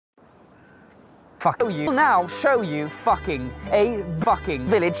fuck you. I'll now show you fucking a fucking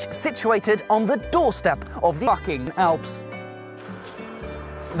village situated on the doorstep of the fucking Alps.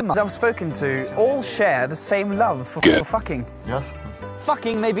 The I've spoken to all share the same love for fucking. Yes.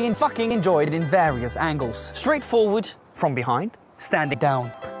 Fucking may be fucking enjoyed in various angles. Straightforward, from behind, standing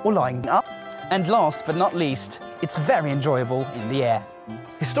down, or lying up. And last but not least, it's very enjoyable in the air.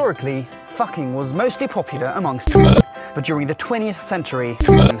 Historically, fucking was mostly popular amongst but during the 20th century,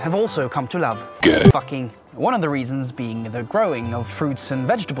 have also come to love fucking. One of the reasons being the growing of fruits and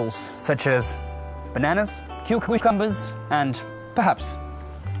vegetables, such as bananas, cucumbers, and perhaps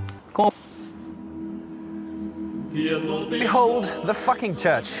corn. Behold the fucking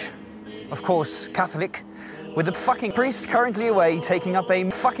church. Of course, Catholic, with the fucking priest currently away taking up a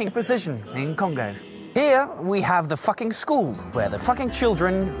fucking position in Congo. Here we have the fucking school, where the fucking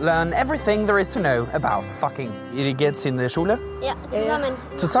children learn everything there is to know about fucking. Ihr geht's in der Schule? Ja, zusammen.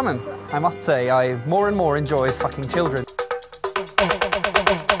 Zusammen. I must say, I more and more enjoy fucking children.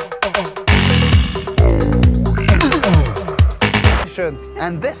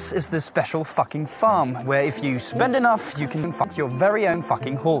 And this is the special fucking farm, where if you spend enough, you can fuck your very own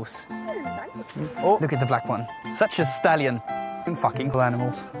fucking horse. Oh, look at the black one. Such a stallion. And fucking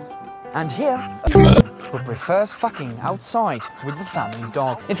animals. And here, who prefers fucking outside with the family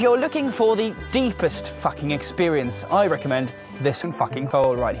dog. If you're looking for the deepest fucking experience, I recommend this fucking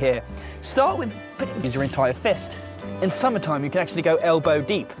hole right here. Start with putting your entire fist. In summertime, you can actually go elbow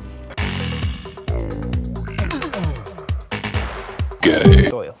deep.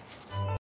 Soil.